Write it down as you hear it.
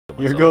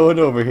You're going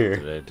over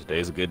here.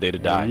 Today's a good day to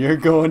die. You're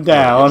going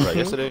down. Right,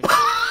 yesterday,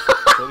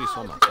 Cody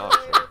saw my socks,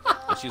 right?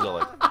 And she's all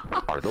like,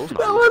 "Are those not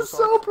That was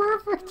so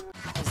perfect.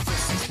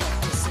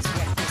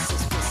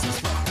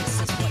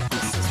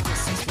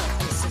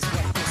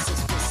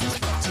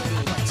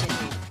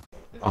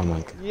 Oh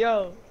my god.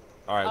 Yo.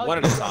 All right, one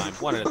at a time.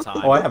 One at a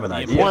time. Oh, I have an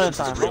idea. One at a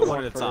time.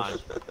 One at a time.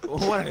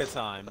 One at a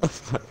time.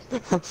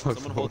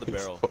 Someone hold the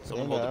barrel.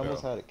 Someone hold the I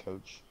almost barrel. had it,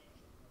 coach.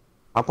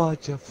 How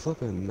about you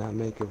flip it and not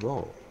make it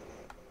roll?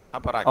 How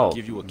about I Oh.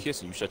 give you a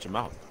kiss and you shut your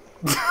mouth?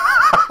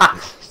 I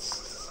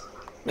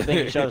think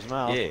he shut his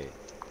mouth. Yeah.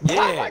 Why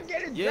am Yeah. I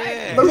getting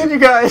Yeah. Look at you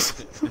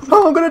guys.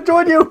 Oh, I'm gonna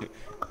join you.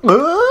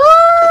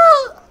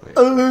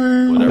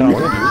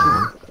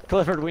 Whatever.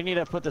 Clifford, we need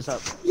to put this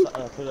up. Put it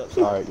up.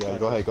 Alright, yeah,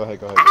 go ahead.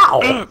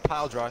 Ow!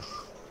 Pile drive.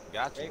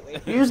 Gotcha.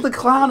 Use the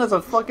clown as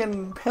a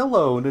fucking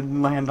pillow to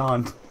land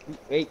on.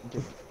 Wait.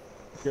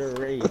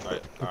 Great.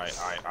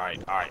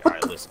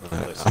 Alright, listen.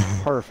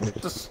 Perfect.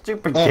 It's a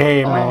stupid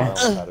game, man.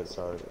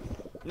 Sorry.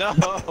 No!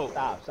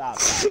 Stop.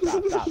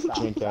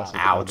 Chain casting.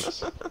 Ouch.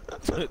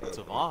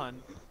 Tavon.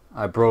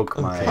 I broke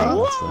my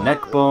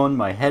neck bone,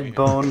 my head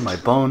bone, my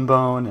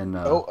bone, and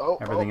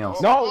everything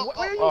else. No, what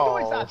are you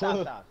doing?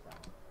 Stop.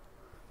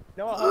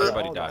 No, hold on,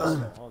 Everybody hold dies.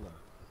 on.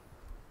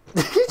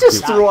 He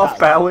just threw off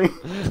Bowie.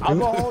 I'm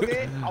gonna hold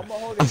it.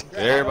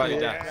 Everybody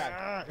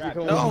dies.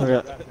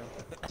 No.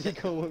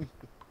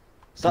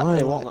 Stop. Why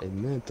They won't. not? It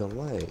meant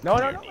delay. No.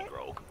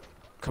 Negro.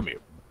 Come here,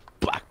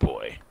 black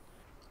boy.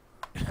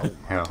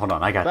 Here, hold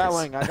on, I got this.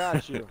 Batwing, I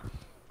got you.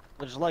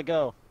 Just let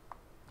go.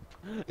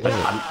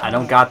 I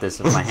don't got this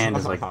if my hand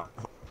is like...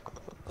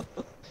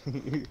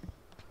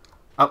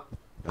 Oh.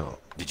 No.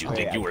 Did you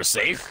think you were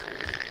safe?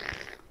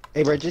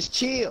 Hey, bro, just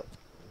chill.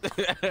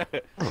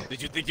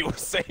 Did you think you were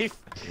safe?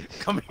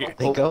 Come here.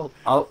 Let go.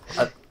 Oh.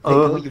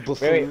 You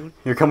buffoon.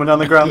 You're coming down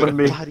the ground with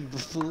me. Body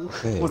buffoon.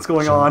 Hey, What's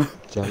going on?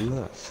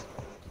 Jealous.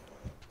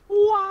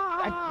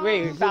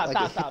 Wait, stop. Like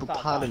a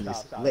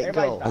hippopotamus. Let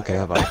go. Okay,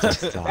 how about you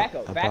stop? Back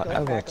up.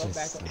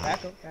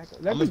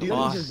 Let me do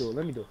it.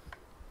 Let me do it.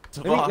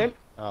 Tavon.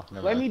 Oh,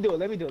 never Let mind. me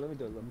do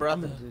it.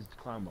 Brother. I'm gonna just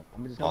climb up.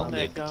 I'll climb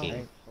make up. the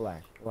king.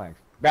 Relax.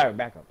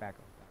 Back up.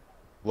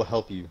 We'll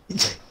help you.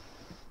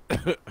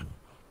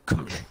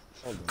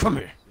 Come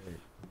here.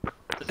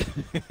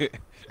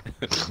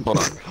 Hold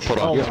on.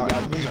 Oh my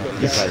God.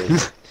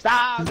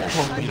 Stop!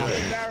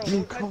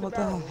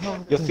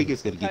 Your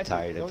finger's gonna get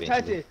tired Don't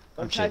eventually.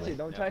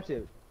 Don't touch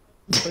it.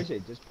 Push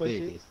it. Just push There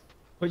it. it is.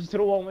 Push it to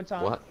the wall one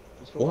time. What?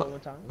 Just to the wall one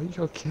time. What is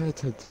your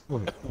character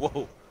doing?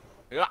 Whoa.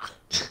 Ah.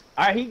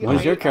 Alright, What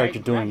is your character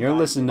doing? You're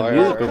listening to Alright,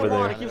 music alright, over Come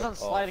on, there. it keeps on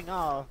sliding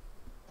off.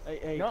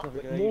 Hey, No,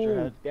 Clifford, get your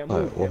head.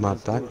 What? Was my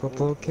back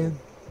broken?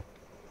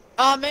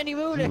 Oh man, he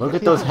moved it. Look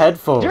at those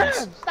headphones.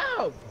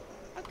 Stop!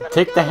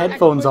 Take the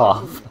headphones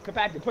off.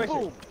 Compact it, push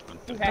it.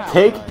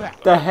 Take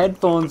the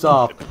headphones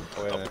off.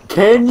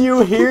 Can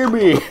you hear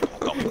me?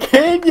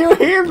 Can you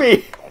hear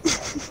me?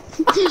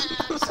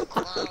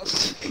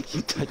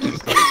 Can you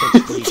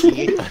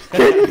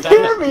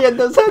hear me in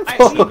those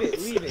headphones?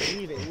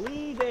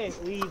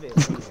 Leave it.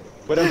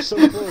 But I'm so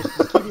close.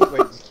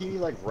 Just keep me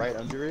like right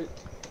under it,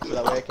 so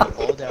that way I can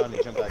fall down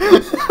and jump back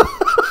up.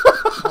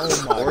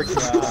 Oh my Or it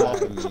can come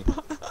off of me.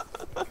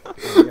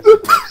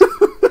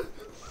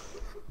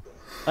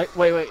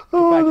 Wait.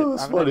 Oh, Back that it.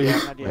 was I have an funny.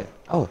 idea. Wait.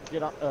 Oh.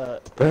 Get on.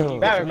 Barrel.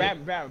 Baron,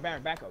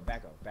 back up.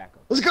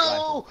 Let's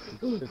go!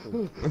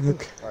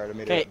 Alright, I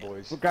made Okay, it up,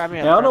 boys. grab me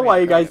up. I don't know grab me why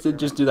up, you grab guys me didn't up.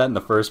 just do that in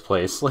the first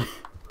place. Like,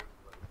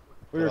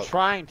 We were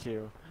trying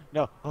to.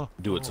 No.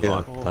 Do it, Yeah,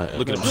 Tavon. but-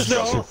 Look at him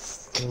struggle.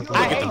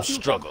 I at hate them you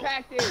struggle.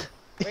 compacted.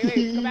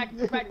 Wait, come back.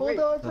 Hold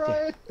on,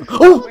 Brian!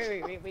 oh!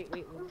 Wait.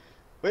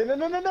 Wait,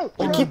 no!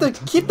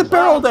 Keep the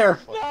barrel there.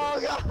 No,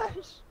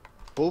 gosh.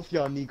 Both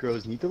y'all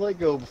Negroes need to let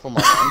go before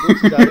my arm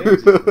goes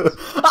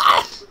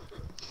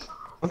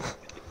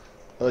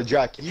down.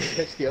 Jack, can you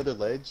catch the other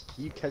ledge?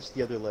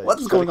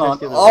 What's Try to going catch on?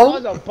 the other I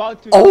was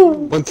about to.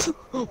 Oh!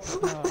 No!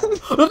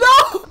 ledge.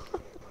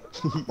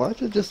 Why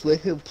don't you just let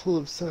him pull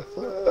himself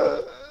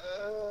up?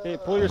 Hey,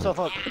 pull yourself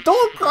up.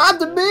 Don't grab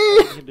to me!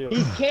 You can do it.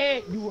 He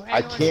can't. You hang I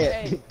on his can't.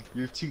 head.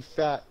 You're too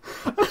fat.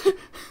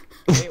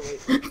 Wait.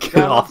 Get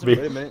off me.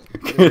 Wait a minute.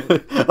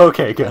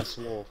 Okay, good.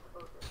 Swole.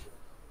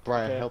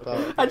 Brian, help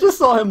out. I just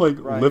saw him like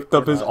Right, lift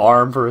up his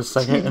arm for a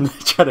second and then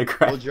try to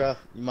grab. Old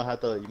draft, you might have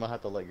to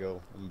let go.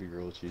 I'm gonna be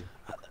real with you.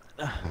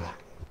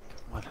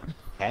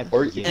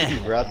 Or you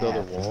can grab the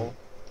other wall.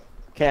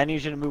 Okay, I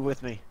need you to move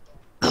with me.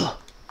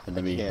 And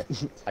then we,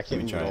 I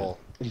can't move try at it. all.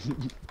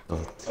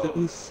 Oh,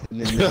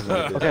 And then this is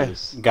what it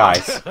is.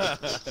 guys,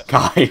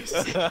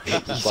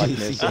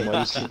 Blackness so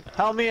much.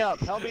 Help me up.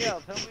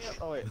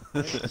 Oh wait.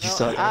 No,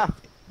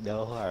 No,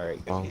 alright.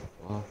 oh,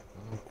 oh,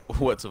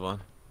 What, Tavon?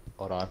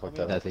 Hold on, I fucked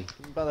up. nothing.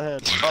 by the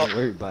head. Don't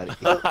worry about it.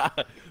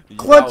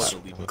 clutch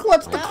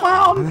the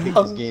clown. I hate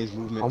this game's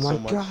movement Oh so my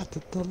much. god, the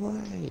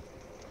delay.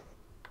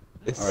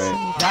 It's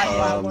Alright. That's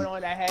why I went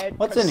on ahead.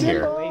 What's in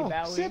here?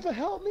 Simba,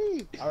 help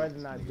me! I'd rather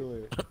not do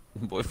it.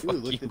 Boy, He fuck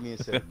looked you. at me and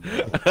said,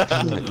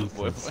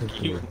 Boy,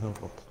 fuck you.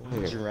 help a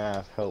player.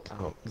 Giraffe, help.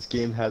 This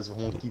game has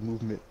wonky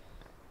movement.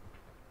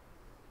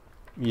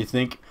 You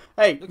think?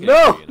 Hey, Look at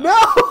no, you, no!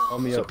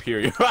 Help me up.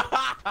 Superior.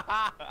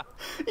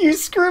 You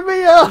screwed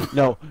me up.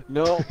 No,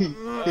 no.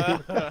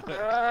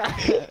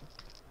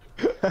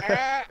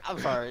 I'm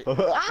sorry.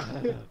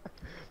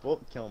 Well,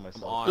 killing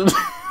myself. On.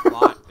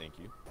 Line. Thank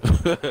you.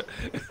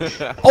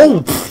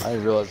 Oh! I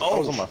didn't realize I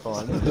was Oh. on my phone.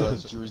 I didn't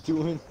realize what you were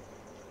doing.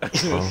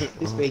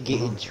 This man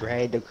getting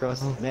dragged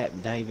across the map,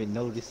 not even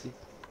noticing.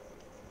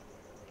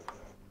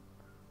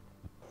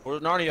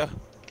 Where's Narnia?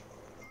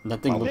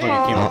 That thing looked like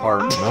it came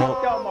apart.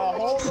 Fucked up my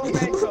whole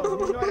momentum.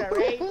 You know that,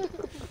 right?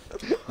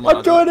 Come on, I'm do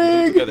it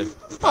joining! together.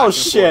 Back Oh and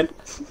shit!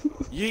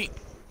 forth. Yeet.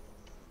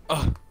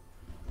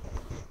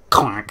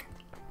 Clank.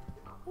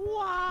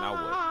 Now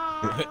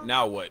what?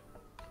 Now what?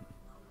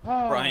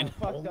 Oh, Brian.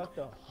 fucked up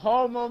the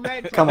whole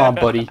momentum. Come on,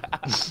 buddy.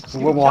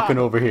 We're walking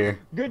over here.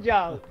 Good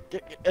job. You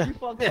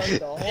fucked up the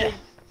whole.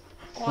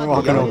 We're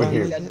walking over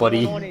here, that's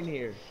buddy. Going on in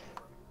here.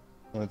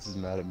 Lance is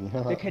mad at me.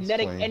 The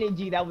kinetic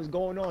energy that was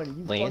going on.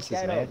 You Lance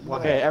fucked is that mad. up. Why?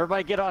 Okay,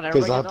 everybody get on.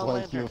 Because Everybody I get on played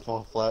lantern. Human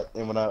Fall Flat,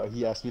 and when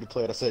he asked me to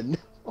play it, I said no.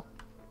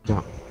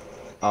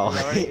 Oh,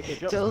 Alright, okay,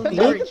 jump. Tell You me.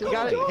 got it. You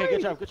got it. Okay,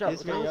 good job. Good job.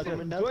 It's Okay, no you got it.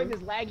 from Join nothing. this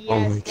laggy Oh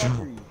ass my God.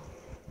 country.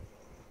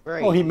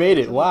 Right. Oh, he made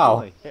it. Wow.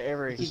 Boy. Okay,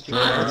 Avery. He's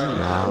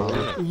Now,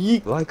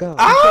 Yeet. like up.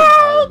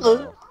 Ah!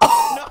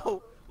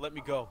 No! Let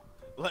me go.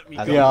 Let me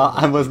go. Yeah,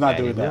 I was not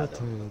doing Your that.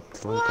 turn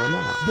to like on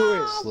up. Do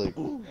it. Slick.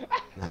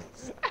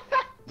 Nice.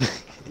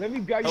 Let me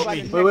grab you Help by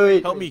me. the neck. Wait, wait,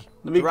 wait. Help me.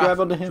 Let me Giraffe. grab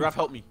onto him. Giraffe,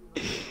 help me.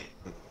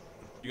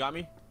 You got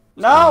me?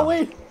 No,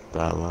 wait.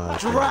 That like.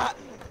 Giraffe!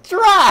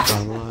 Giraffe!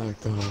 That like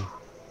though.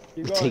 Keep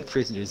We going. take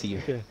prisoners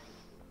here.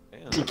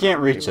 Damn. You can't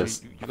reach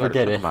us. You got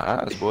Forget chunk it. of my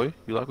ass, boy.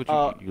 You like what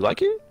you you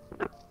like it?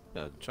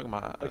 Yeah, chunk of my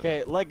ass.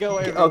 Okay, let go,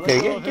 Avery. Okay,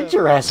 let go get, of get him.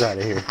 your ass out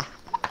of here.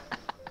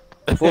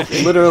 Both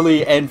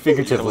literally and Come with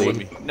figuratively.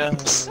 me. No.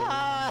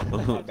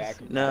 My back.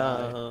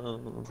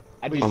 No.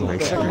 I just Oh my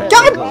fucked God.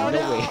 up. God!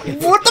 No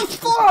way. What the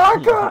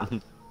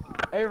fuck?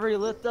 Avery,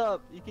 lift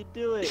up. You can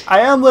do it.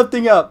 I am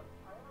lifting up.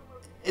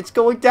 It's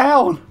going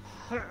down.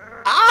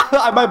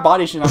 Ah! My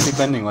body should not be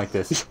bending like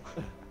this.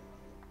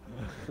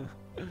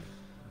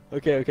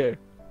 Okay, okay.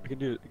 I can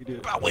do it. I can do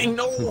it. Batwing,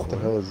 no! What the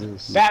hell is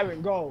this?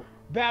 Barron, go.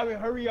 Barron,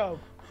 hurry up.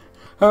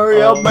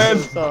 Hurry up, man.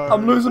 sorry.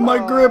 I'm losing my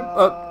grip.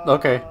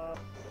 Okay.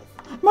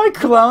 My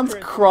clown's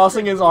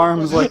crossing his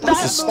arms like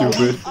this is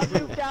stupid. I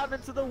moved down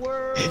into the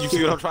world. You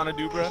see what I'm trying to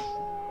do, bro?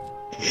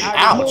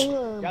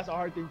 Ouch. That's a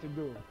hard thing to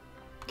do.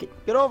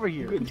 Get over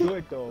here. You could do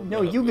it though.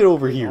 No, you get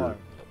over here.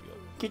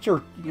 Get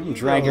your,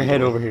 drag your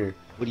head over here.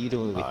 What are you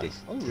doing with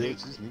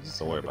this?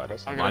 Don't worry about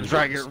it. I'm gonna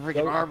drag your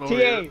freaking arm over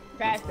TA, here.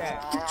 pass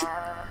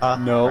that.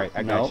 No, alright,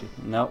 I got no, you.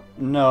 no,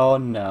 no,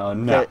 no,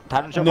 no. Okay,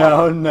 time to jump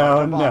No, off. no,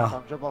 Time to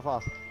no. jump off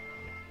fast.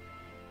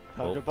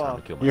 Time to jump Trying to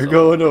off. kill You're myself.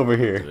 going over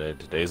here.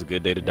 Today's a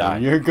good day to die.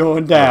 You're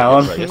going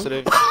down. Right,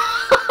 yesterday,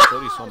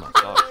 Cody saw my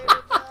socks,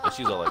 right? And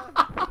she's all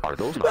like, are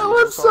those That Naruto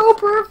was socks? so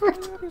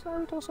perfect. Are these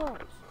Naruto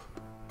socks?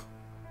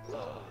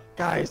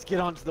 Guys, get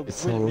onto the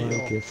It's all windmill.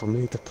 right for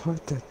me to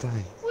part that day.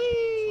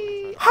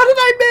 How did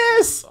I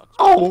miss?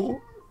 Oh,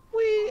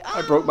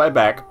 I broke my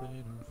back.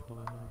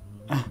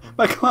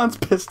 My clown's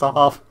pissed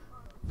off.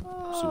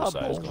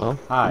 Suicide is going. Well, Did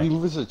Hi. we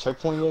move this to a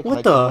checkpoint yet? Can I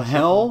What get the my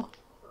hell?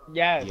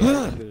 Yeah.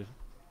 Say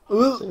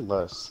Ugh.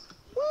 less.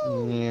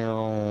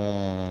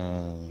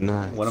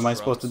 nice. What am I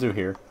supposed to do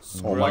here?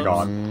 Oh my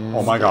god.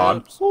 Oh my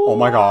god. Oh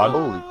my god.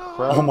 Holy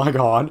crap. Oh my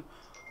god.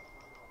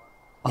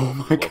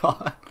 Oh my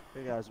god.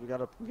 Hey guys, we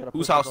gotta Whose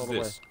push house all is the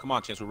way. this? Come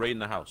on, Chance, we're raiding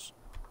the house.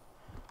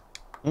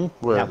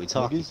 Where? Now we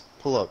talking. Niggas?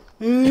 Pull up.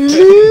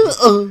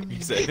 He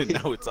said,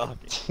 now we're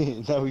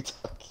talking. Now we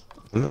talk.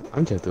 No,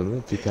 I'm just doing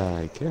it because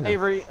I can.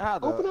 Avery, how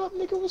the? Open up,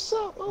 nigga. What's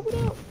up?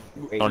 Open up.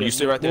 Oh, you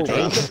stay right there,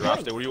 Giraffe.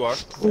 Giraffe, stay where you are.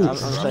 I'm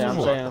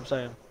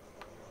saying.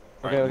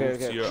 Alright, Okay, move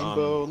okay. to your,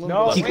 Limbo,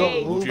 No, left.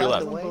 wait. Move to your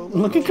left. Look at To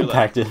your left.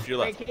 compacted. To your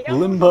left. Wait, can y'all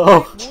Limbo.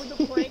 Move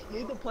the plank,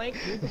 move the plank,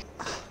 move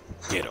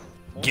the Get him.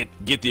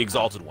 Get the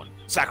exalted one.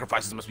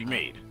 Sacrifices must be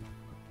made.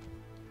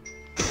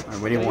 Alright, where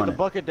do We you gotta get want the it?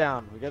 bucket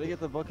down. We gotta get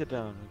the bucket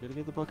down. We gotta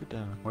get the bucket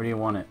down. Where do you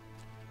want it?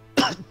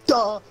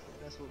 Duh.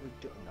 That's what we're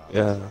doing.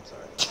 No, Yeah.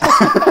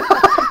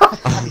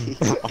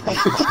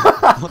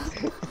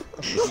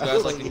 Would you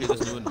guys like to hear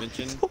this new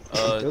invention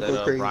Don't go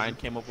that crazy. Brian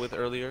came up with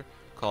earlier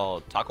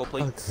called taco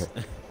plates?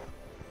 Okay.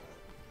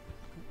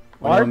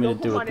 What do you want me to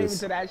Don't do put my with name this?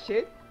 into that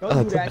shit.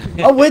 Don't do that shit.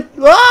 Oh wait!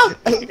 Ah!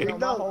 You know,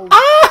 my whole-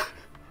 Ah!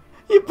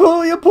 You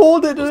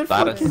pulled it and it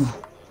Status. fucking...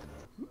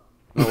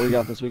 No, we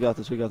got this. We got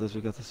this. We got this.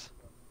 We got this.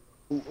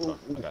 I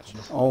got you.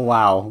 Oh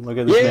wow, look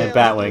at this man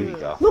there we Batwing.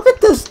 go. Look at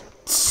this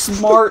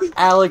smart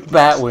Alec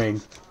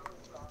Batwing.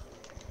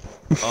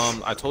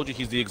 I told you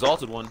he's the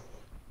exalted one.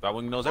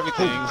 Batwing knows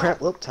everything.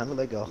 Crap, well, time to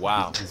let go.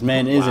 Wow. This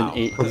man is Wow.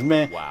 this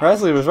man Wow.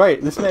 Presley was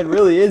right. This man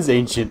really is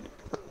ancient.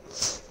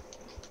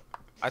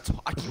 I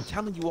keep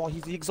telling you all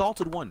he's the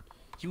exalted one.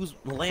 He was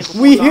the land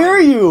before We time. hear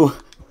you!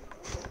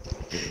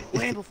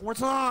 land before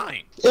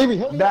time. Avery,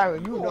 help me.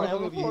 Baron, you know Come on, hell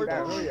help of me, a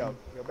Baron. Hurry up.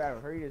 Yo,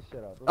 Baron, hurry this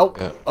shit up. Oh,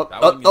 Yeah.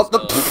 That one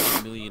is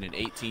 1 million and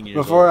 18 years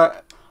Before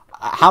old.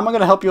 how am I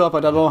gonna help you up if I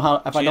don't know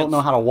how I don't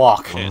know how to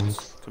walk?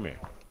 Chance, come here.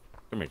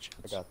 Come here, I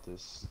Chance. got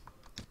this.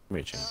 Come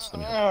here, Chance. Let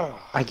me help.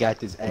 I got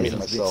this ass. Me He's been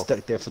myself.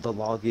 stuck there for the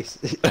longest.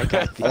 I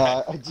got this.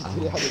 I just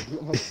didn't know how to do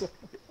it myself.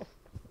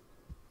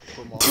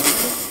 For my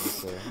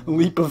life,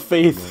 Leap of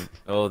faith.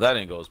 Oh, that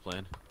didn't go as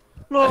planned.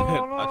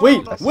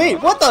 Wait,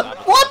 what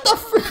the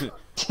frick?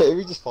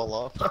 Avery just fall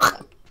off.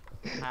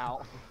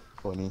 Ow.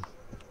 Funny.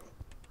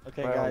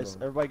 Okay, Right, guys,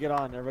 hold on. everybody get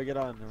on. Everybody get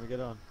on. Everybody get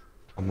on.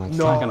 I'm not It's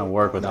not gonna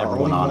work with No,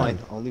 everyone only on one. it.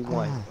 Only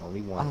one.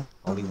 Only one.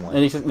 Only one.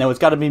 And he says, no, it's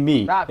gotta be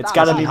me. Stop, It's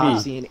stop, gotta be stop. me.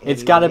 Seeing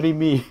It's gotta anyway. be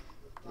me.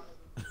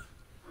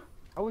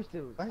 I wish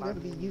there was. Why gotta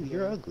be you?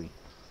 You're ugly.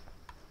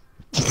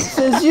 It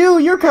says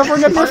you're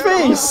covering up your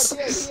face.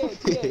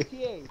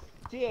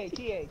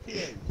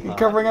 You're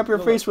covering up your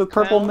face with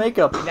purple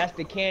makeup. That's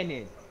the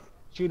cannon.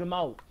 Shoot him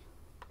out.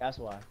 That's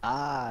why.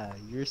 Ah,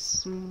 you're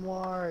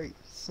smart.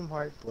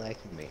 Smart black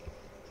man.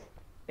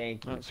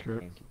 Thank you. That's good.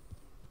 Thank you.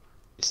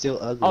 You're still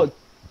ugly. Oh,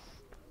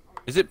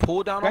 Is it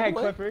pull down go all ahead, the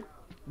way? Clifford.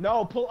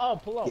 No, pull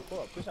up,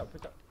 push up.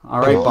 All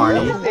right, This Barney.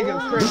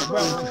 nigga Chris,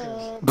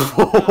 bro.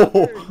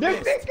 This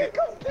nigga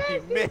come He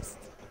back. missed.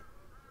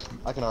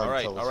 I can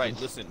already tell. All right.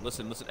 Listen.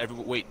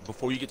 Everyone, wait.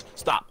 Before you get,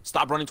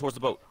 stop running towards the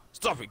boat.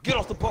 Stop it. Get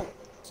off the boat.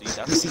 See,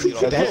 that's See, get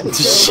off the that- boat.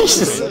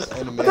 Jesus.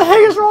 What the heck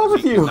is wrong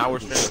with you? Now we're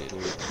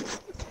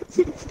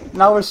stranded.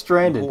 Now we're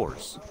stranded.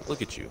 Horse.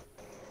 Look at you.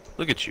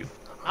 Look at you.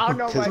 I don't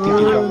know Because why people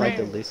you don't like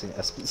to ran. listen.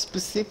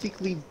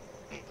 Specifically,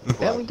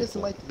 that one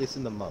doesn't like to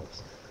listen the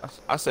most.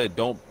 I said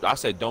don't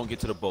get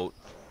to the boat.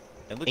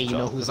 And look And at you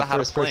know y'all, who's 'cause the I had a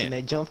first person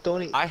plan. that jumped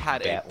on it? I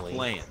had a Batwing.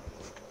 plan.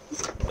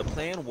 The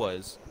plan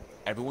was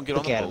everyone get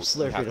Look on the at him boat.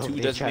 We slurping have over two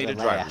there trying to designated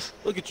laugh. drivers.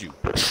 Look at you,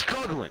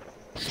 struggling.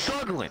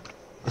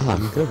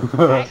 I'm good.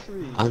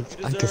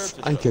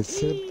 Actually, I can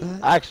sit back.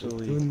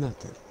 Actually. Do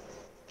nothing.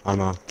 I'm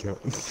not killed.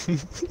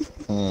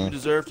 You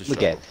deserve to Look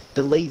struggle. at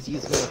the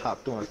laziest one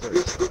hopped on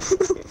first.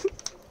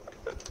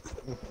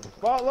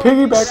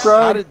 Piggyback How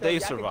ride. did they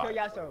survive?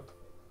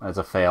 That's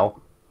a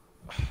fail.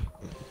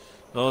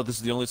 Oh, this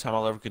is the only time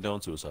I'll ever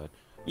condone suicide.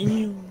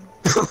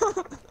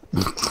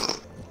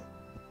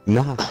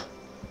 Nah.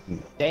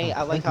 Dang,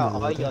 I like how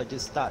all y'all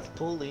just stopped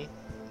pulling.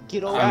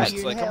 Get over Guys,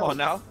 here like, come now. on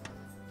now.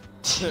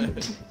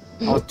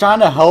 I was trying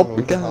to help.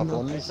 We got hop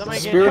on this. Somebody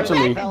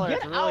Spiritually. get on.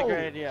 It's a really Get great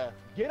out. idea.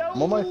 Get out.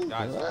 I'm on my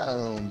Guys.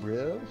 ground,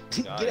 bro.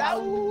 Get out. Get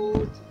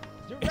out!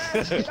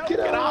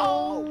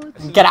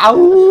 Get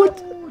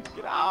out!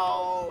 Get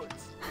out!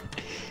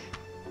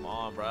 Come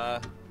on,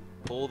 bruh.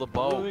 Pull the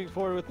boat. Moving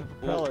forward with the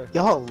propeller.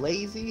 Y'all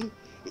lazy?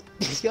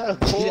 Y'all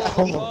get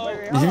out.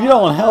 If you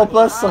don't help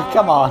us, like,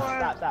 come on.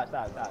 Stop.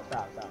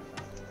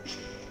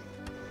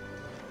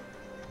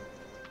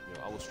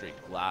 Yo, I will straight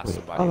glass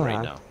somebody alright.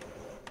 right now.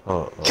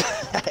 Oh,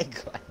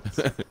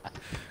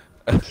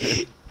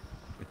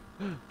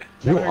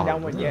 Never you heard that are.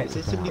 one yet.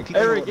 There's so many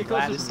people Eric, with get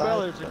close to the glasses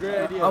propeller. on. It's a great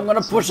idea. I'm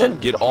gonna push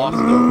it. Get off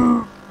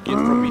the Get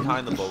from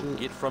behind the boat.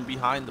 Get from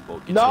behind the boat.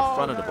 Get to the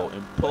front of the boat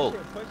and pull.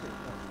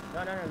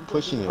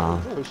 Push it.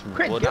 No. Pushing it. Pushing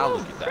Chris, it. Well, get now off.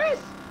 look at that. Chris.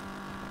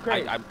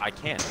 Chris. I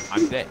can't.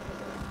 I'm dead.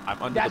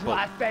 I'm under That's the boat.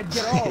 why I said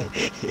get off.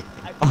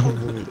 I Oh, told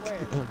you wait. to swear.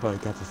 Everybody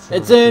got the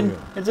It's in.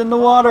 It's in the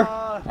water.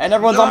 And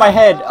everyone's on my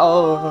head.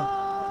 Oh.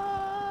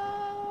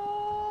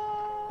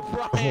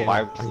 Brian,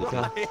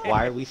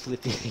 Why are we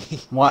flipping?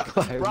 What?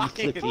 Why are we Brian,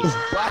 flipping?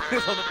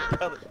 Brian's on the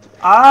propeller.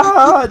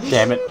 Ah,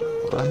 damn it.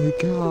 Let me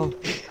go.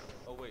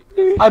 Oh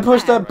wait. I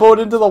pushed that boat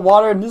into the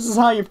water and this is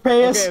how you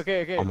pay us?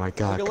 Okay. Oh my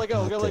god. Okay, let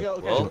go. Okay.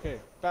 Well, Okay.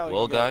 Batwing,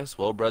 Well, you go. guys.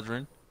 Well,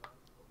 brethren.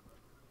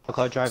 I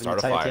call driving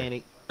Start the a fire.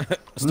 Titanic.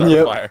 Start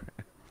Yep. a fire.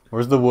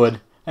 Where's the wood?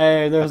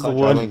 Hey, there's the I caught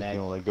wood. John. You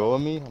gonna let go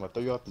of me? I'm gonna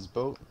throw you off this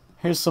boat.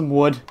 Here's some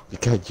wood.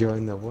 Because you're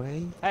in the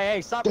way?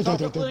 Hey, stop leaning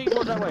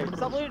towards that way.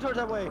 Stop leaning towards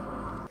that way.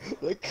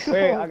 Like,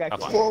 Wait, I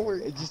got you.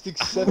 forward and just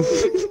accept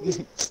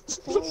it.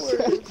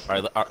 Forward.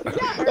 All right. I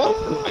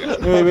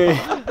got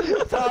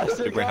Wait. Toss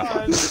Big it, brain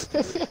high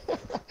God.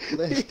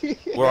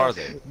 Where are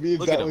they? Me and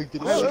Look at that him. one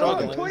get Look,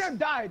 struggling. look. Two of them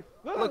died.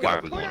 Look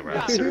at him. Two of them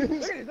died.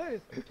 Look at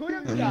this. Two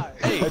of them died.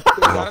 Hey, we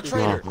got a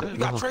traitor. No, We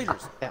got no.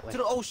 traitors. That way. To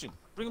the ocean.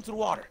 Bring them to the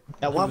water.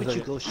 Now why would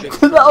you go straight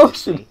To the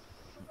ocean.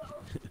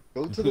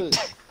 Go to the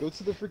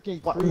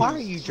freaking cruise. Why are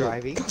you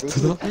driving? Go to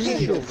the cruise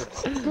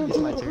ship. Go It's to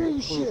my the turn.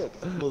 cruise ship.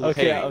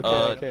 Okay, Hey,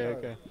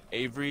 okay.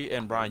 Avery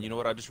and Brian, you know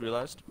what I just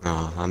realized?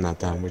 No, I'm not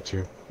down with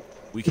you.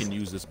 We can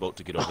use this boat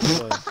to get over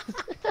there.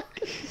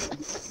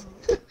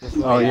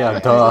 Oh yeah,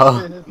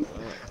 duh.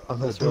 I'm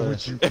not done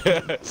with you.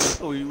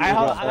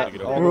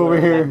 We're over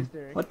here.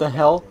 What the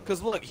hell?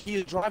 Because look, he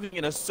is driving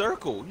in a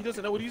circle. He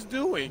doesn't know what he's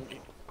doing.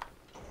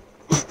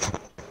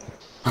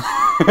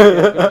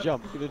 Good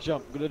jump.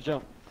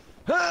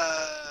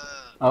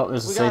 Oh,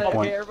 there's a We save got it.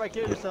 point. Okay, everybody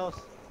kill yourselves.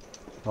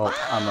 Well,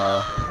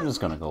 I'm just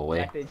gonna go away.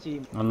 That's the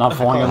achievement. I'm not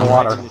falling in the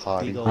water.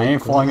 Hottie. I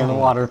ain't falling in the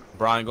water.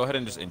 Brian, go ahead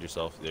and just end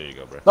yourself. There you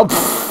go, bro. Oh,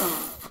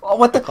 pfft. Oh,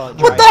 what the Call it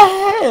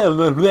hell?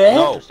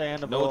 No,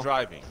 Understandable. no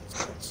driving.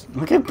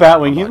 Look at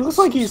Batwing. He looks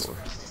like he's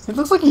It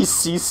looks like he's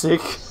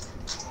seasick.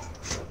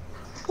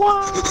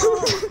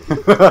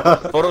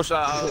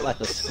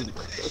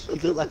 Photoshop. He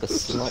looked like a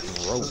slump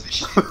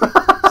roach.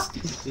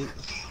 Stupid.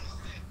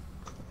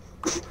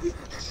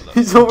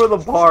 He's over the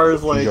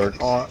bars like.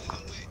 York. What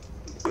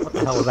the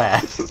hell was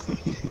that?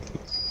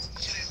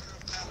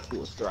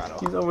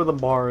 He's over the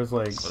bars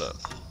like. What up?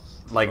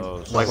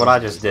 Like what I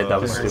just did. That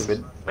was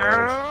stupid.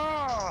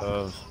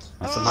 I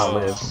somehow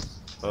lived.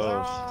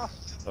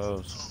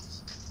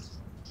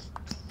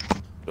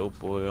 Yo,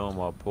 boy, on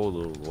my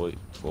Polaroid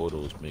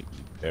photos make me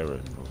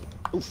paranoid.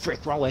 Oh,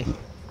 frick, wrong way.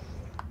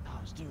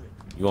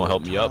 You gonna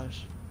help me up?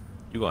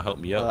 You gonna help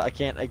me up? I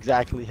can't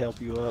exactly help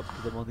you up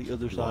because I'm on the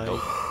other You gonna side.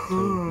 help,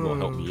 you gonna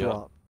help me up? Drop.